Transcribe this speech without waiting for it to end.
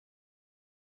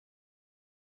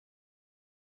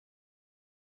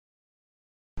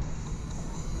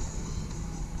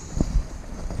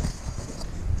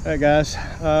Alright guys,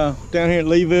 down here at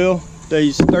Leeville.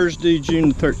 Today's Thursday, June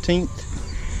the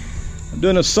 13th. I'm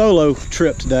doing a solo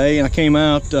trip today, and I came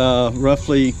out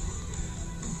roughly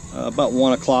about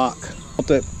 1 o'clock. I thought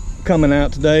that coming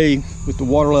out today with the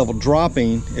water level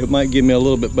dropping, it might give me a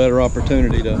little bit better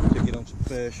opportunity to get on some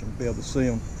fish and be able to see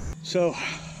them. So,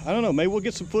 I don't know, maybe we'll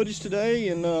get some footage today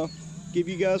and give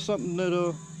you guys something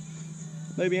that'll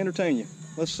maybe entertain you.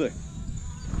 Let's see.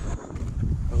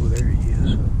 Oh, there he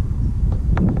is.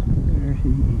 There he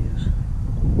is.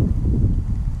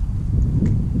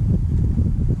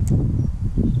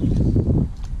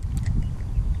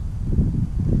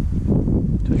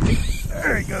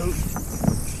 There he goes.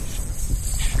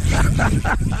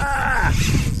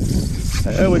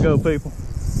 There we go, people.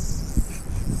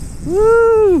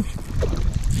 Woo!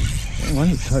 I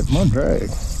need to type my drag.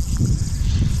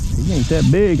 He ain't that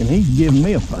big, and he's giving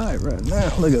me a fight right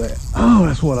now. Look at that. Oh,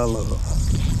 that's what I love.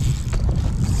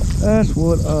 That's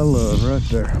what I love right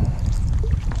there.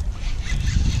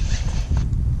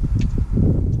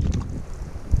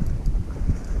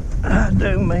 I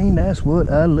do mean that's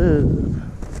what I love.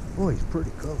 Boy, he's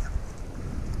pretty color.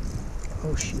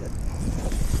 Oh shit.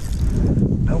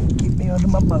 Don't get me under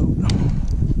my boat.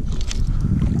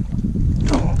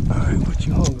 Oh, alright, what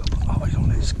you hung up? Always on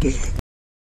that skag.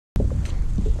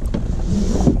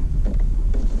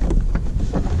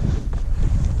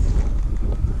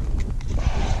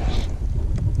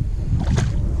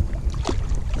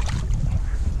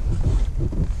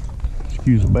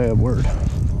 Excuse a bad word.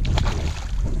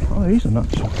 Oh, he's a nice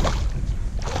one.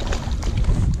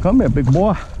 Come here, big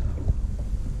boy.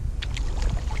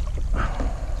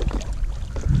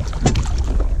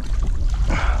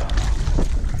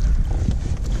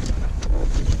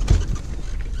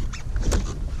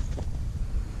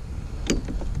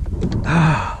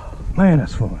 Ah, man,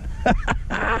 that's fun.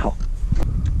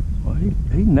 Well,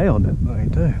 he nailed that thing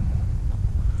too.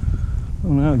 I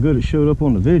don't know how good it showed up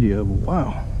on the video, but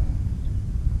wow.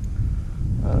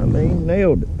 I mean,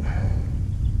 nailed it.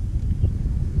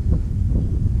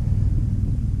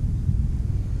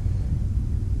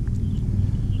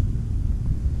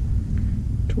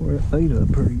 Tore that bait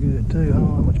up pretty good too. I don't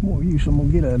know how much more use I'm gonna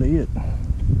get out of it.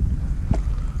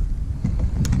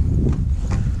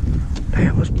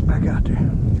 Damn, let's get back out there.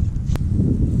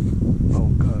 Oh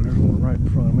God, there's one right in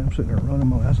front of me. I'm sitting there running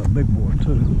my, that's a big boy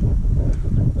too.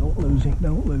 Don't lose him,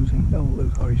 don't lose him, don't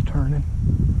lose. Oh, he's turning.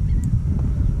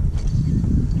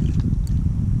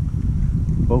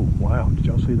 Oh, wow, did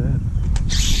y'all see that?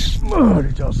 Oh,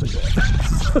 did y'all see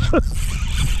that?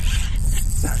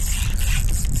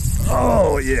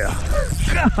 Oh, yeah.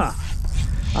 God.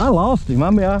 I lost him. I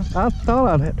mean, I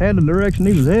thought I had the direction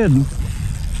he was heading.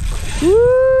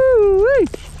 Woo-wee.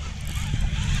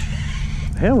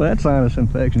 Hell, that sinus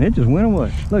infection, it just went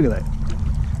away. Look at that.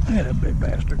 Look at that big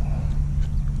bastard.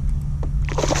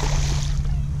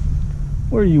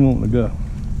 Where are you wanting to go?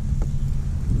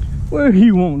 Where are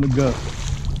you wanting to go?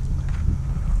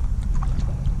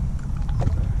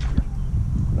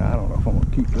 I don't know if I'm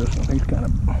gonna keep this one. He's kind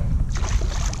of,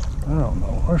 I don't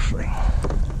know. Let's see.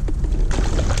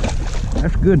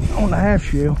 That's good on the half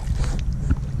shell.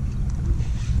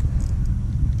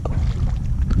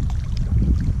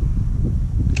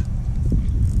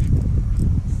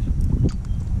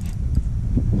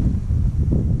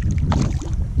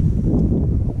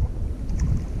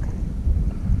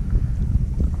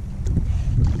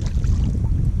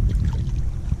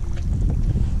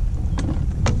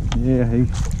 Yeah,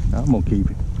 I'm gonna keep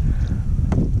him.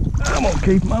 I'm gonna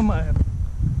keep him. I might have.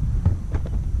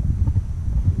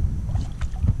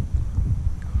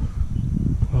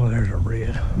 Oh, there's a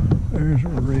red. There's a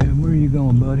red. Where are you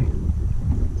going, buddy?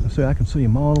 I see, I can see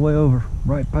him all the way over,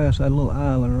 right past that little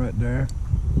island right there.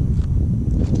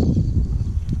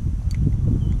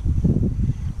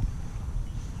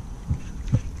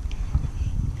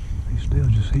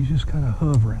 He's just kind of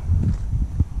hovering.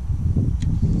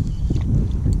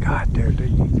 God, there, do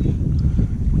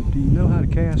you know how to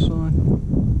cast, son?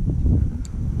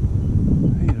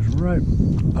 He is right.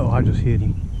 Oh, I just hit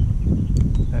him.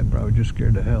 That probably just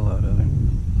scared the hell out of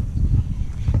him.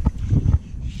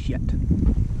 Shit.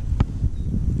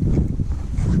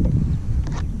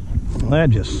 Well, that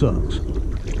just sucks.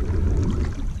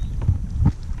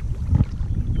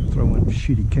 Throwing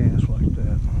shitty casts like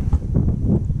that.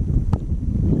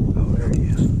 Oh, there he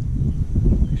is.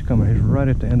 He's coming. He's right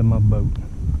at the end of my boat.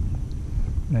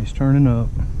 Now he's turning up.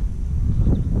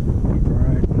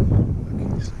 Right. I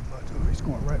can't see much of him. He's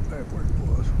going right back where he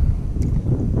was.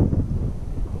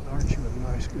 Aren't you a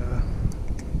nice guy?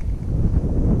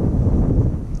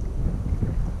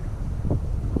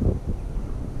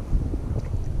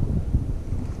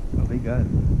 Well, he got it.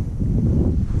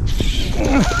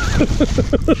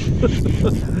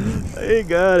 He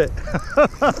got it.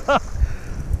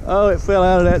 Oh, it fell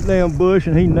out of that damn bush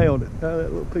and he nailed it. Out of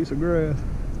that little piece of grass.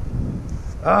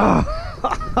 Oh,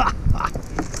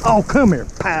 oh, come here,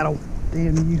 paddle.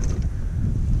 Damn you.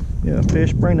 Yeah,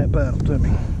 fish, bring that paddle to me.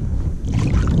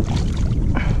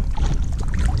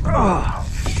 Oh,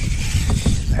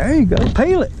 there you go.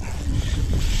 Peel it.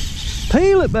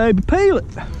 Peel it, baby. Peel it.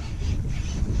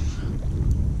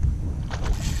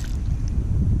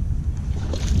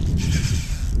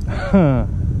 Huh.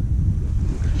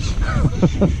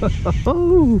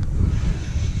 Oh,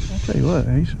 I'll tell you what,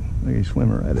 he's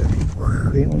swimming right at me.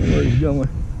 He don't know where he's going.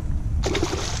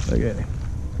 Look at him.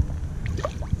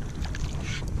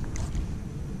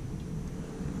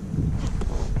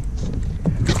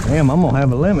 Damn, I'm gonna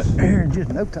have a limit here in just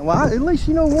no time. Well, at least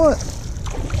you know what?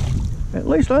 At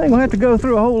least I ain't gonna have to go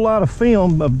through a whole lot of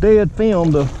film, of dead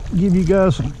film, to give you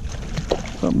guys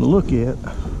something to look at.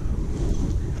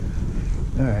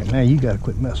 All right, now you gotta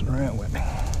quit messing around with me.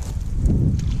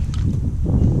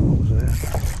 What was that?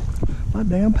 My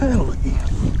damn paddle again.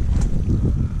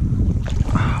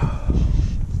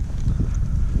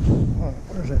 All right,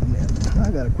 where's that net?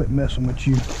 I gotta quit messing with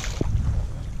you.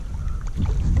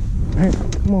 Here,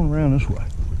 come on around this way.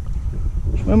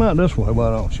 Swim out this way, why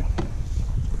don't you?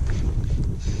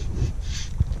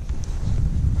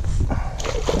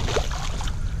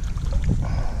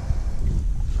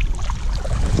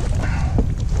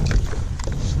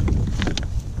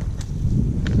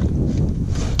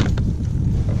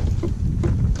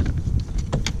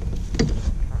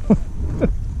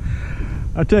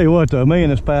 I tell you what though, me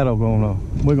and this paddle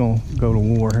we're gonna go to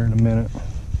war here in a minute.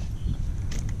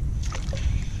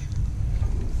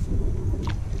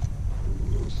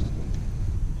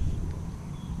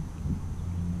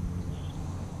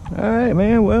 All right,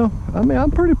 man. Well, I mean, I'm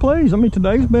pretty pleased. I mean,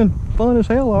 today's been fun as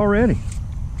hell already.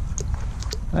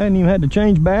 I hadn't even had to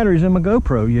change batteries in my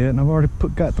GoPro yet, and I've already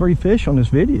got 3 fish on this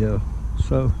video.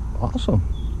 So awesome.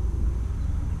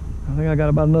 I think I got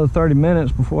about another 30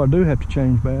 minutes before I do have to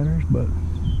change batteries, but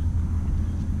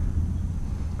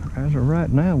as of right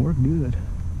now, we're good.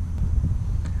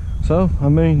 So, I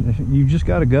mean, you just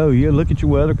got to go. You look at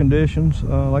your weather conditions.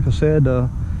 Like I said,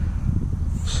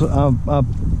 so I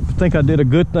think I did a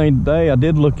good thing today. I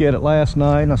did look at it last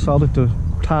night, and I saw that the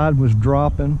tide was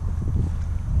dropping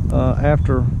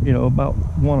after, you know, about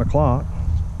 1 o'clock.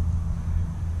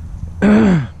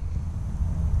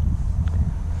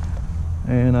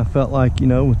 And I felt like, you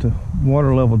know, with the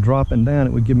water level dropping down,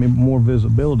 it would give me more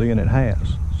visibility, and it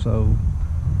has. So,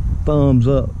 thumbs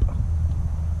up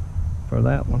for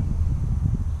that one.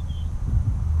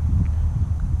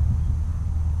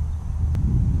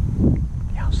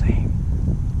 Y'all see him?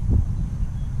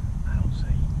 I don't see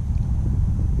him.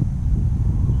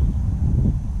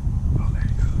 Oh, there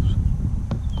he goes.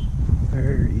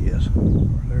 There he is.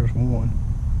 There's one.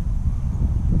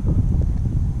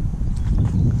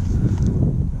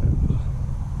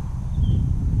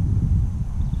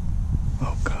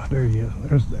 Oh God, there he is.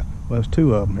 There's that. Well, there's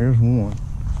 2 of them. Here's one.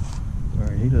 All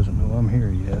right, he doesn't know I'm here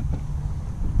yet.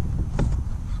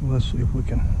 So let's see if we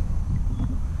can.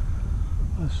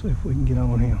 Let's see if we can get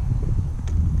on him.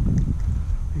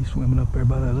 He's swimming up there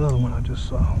by that other one I just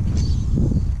saw.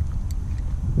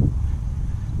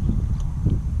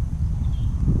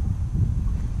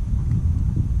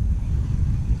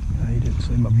 He didn't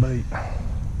see my bait.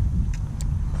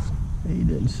 He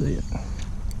didn't see it.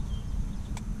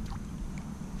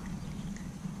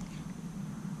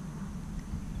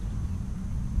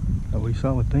 Oh, he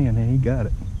saw it then and he got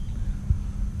it.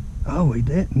 Oh, he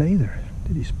didn't either.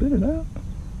 Did he spit it out?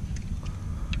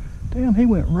 Damn, he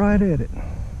went right at it.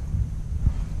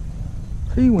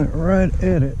 He went right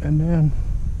at it and then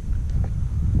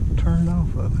turned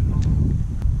off of it.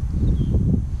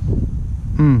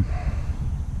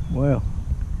 Well,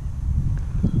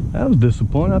 that was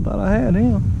disappointing. I thought I had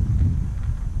him.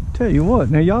 Tell you what,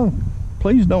 now y'all,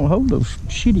 please don't hold those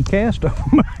shitty casts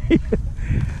over me.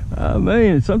 I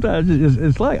mean, sometimes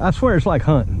it's like, I swear it's like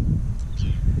hunting.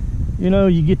 You know,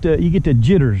 you get the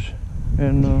jitters,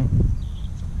 and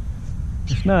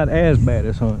it's not as bad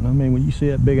as hunting. I mean, when you see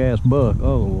that big ass buck,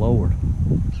 oh Lord.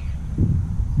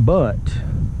 But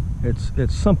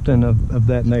it's something of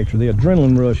that nature. The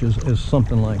adrenaline rush is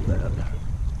something like that.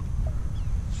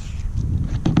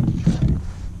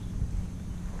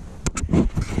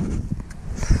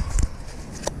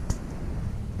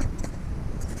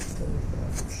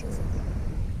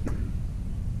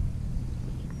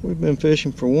 We've been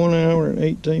fishing for 1 hour and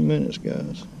 18 minutes,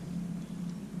 guys.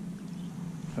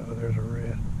 Oh, there's a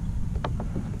red.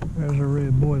 There's a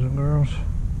red, boys and girls.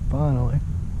 Finally.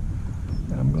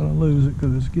 I'm gonna lose it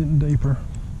because it's getting deeper.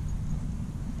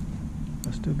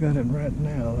 I still got it right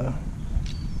now though.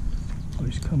 Oh,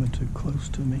 he's coming too close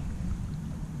to me.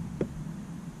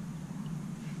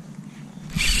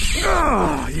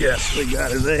 Oh, yes, we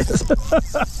got his ass.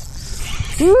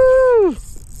 Woo!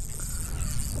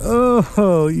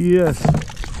 Oh, yes.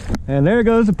 And there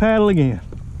goes the paddle again.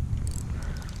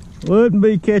 Wouldn't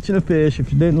be catching a fish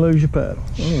if you didn't lose your paddle.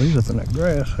 Oh, he's up in that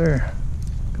grass there.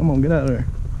 Come on, get out of there.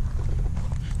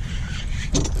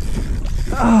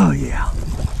 Oh, yeah.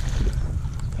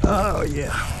 Oh,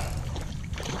 yeah.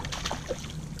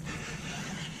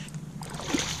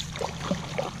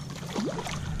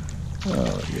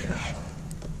 Oh, yeah.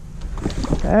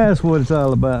 That's what it's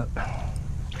all about.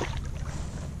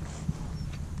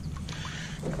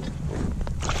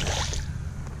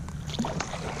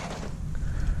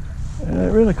 And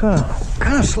it really kind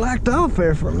of slacked off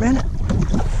there for a minute.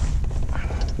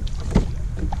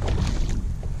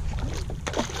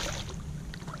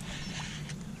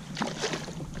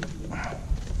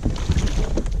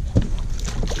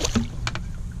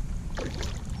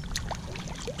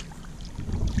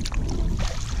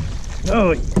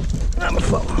 Oh, I'm a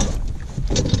fellow.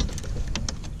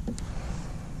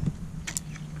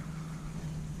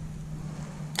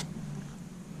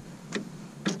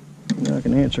 Now I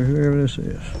can answer whoever this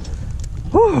is.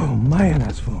 Oh man,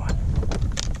 that's fun.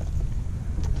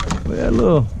 We had a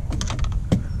little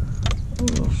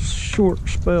short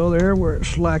spell there where it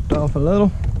slacked off a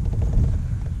little,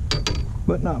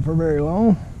 but not for very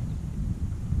long.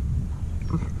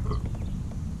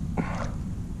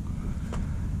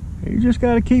 You just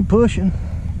got to keep pushing.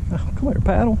 Oh, come here,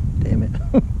 paddle. Damn it.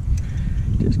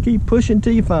 Just keep pushing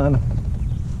till you find them.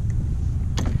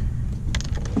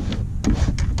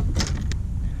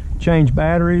 Change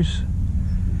batteries,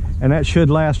 and that should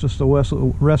last us the rest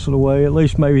of the way, at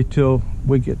least maybe till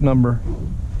we get number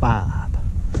 5.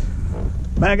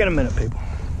 Back in a minute, people.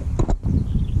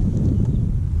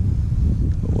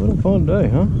 What a fun day,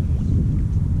 huh?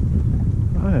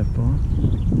 I had fun.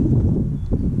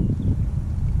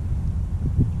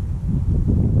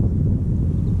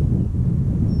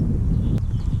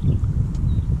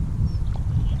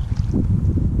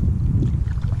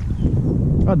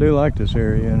 I do like this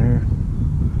area in here.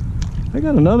 I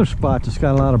got another spot that's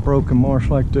got a lot of broken marsh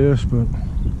like this, but I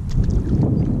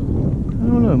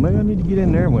don't know, maybe I need to get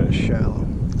in there when it's shallow.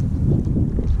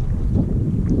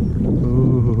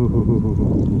 Ooh.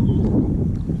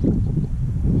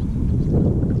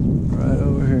 Right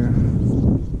over here.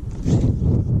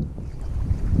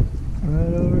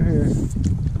 Right over here.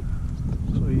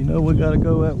 So you know we gotta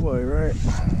go that way, right?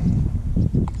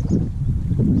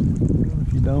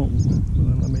 If you don't,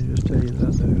 well, let me just tell you that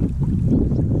I do.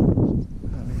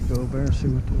 I need to go over there and see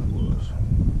what that was.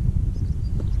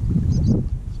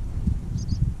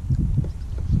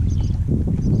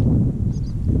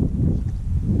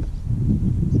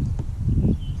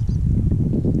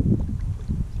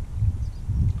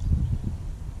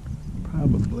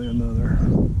 Probably another,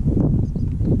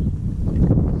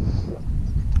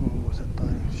 what was that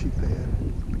thing? Sheep head.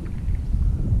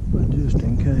 But just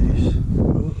in case.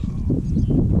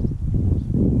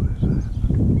 What is that?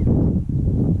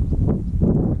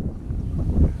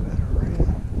 Is that a red?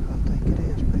 I think it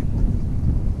is, people.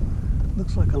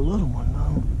 Looks like a little one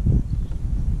though.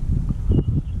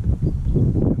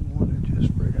 And one that just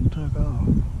friggin' took off.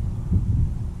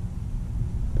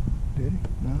 Did he?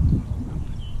 No.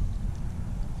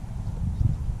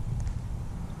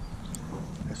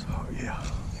 It's hard, yeah.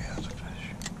 Yeah, it's a fish.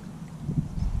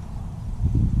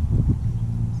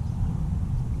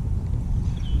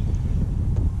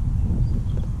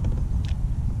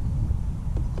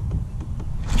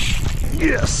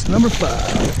 Yes, number 5.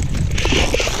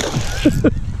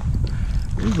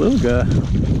 This little guy. I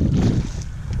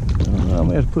don't know, I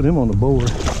may have to put him on the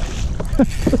board.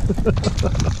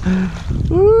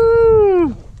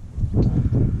 Woo!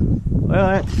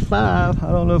 Well, that's 5.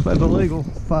 I don't know if that's illegal,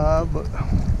 5, but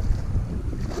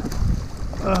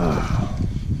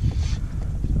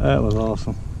that was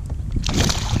awesome.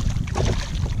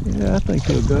 Yeah, I think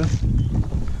he'll go.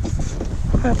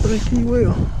 I think he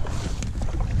will.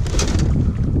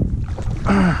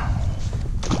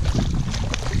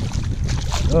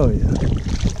 Oh yeah.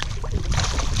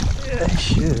 Yeah, he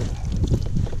should.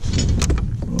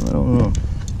 Well, I don't know.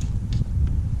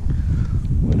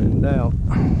 When in doubt.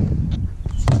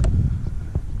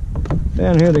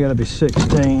 Down here they gotta be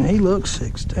 16. He looks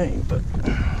 16, but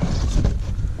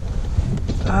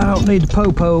I don't need the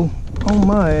po-po on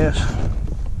my ass.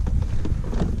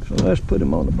 So let's put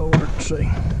him on the board and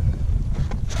see.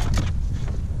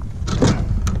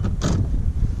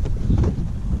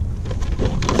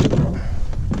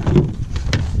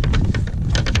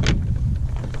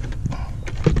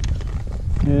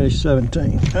 Yeah, he's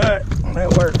 17. All right,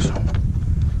 that works.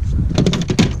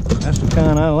 That's the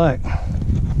kind I like.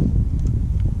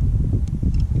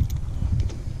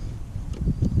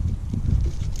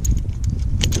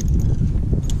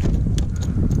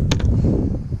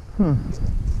 Oh,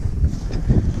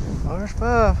 there's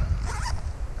 5.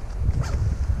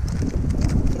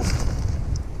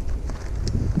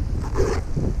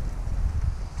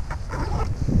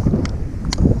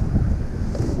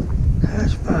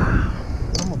 That's 5.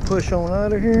 I'm gonna push on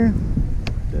out of here.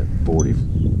 That 40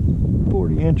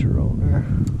 incher on there.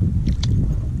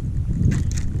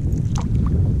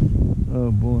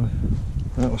 Oh boy,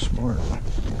 that was smart.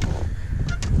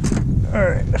 All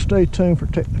right, stay tuned for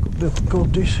technical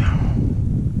difficulties.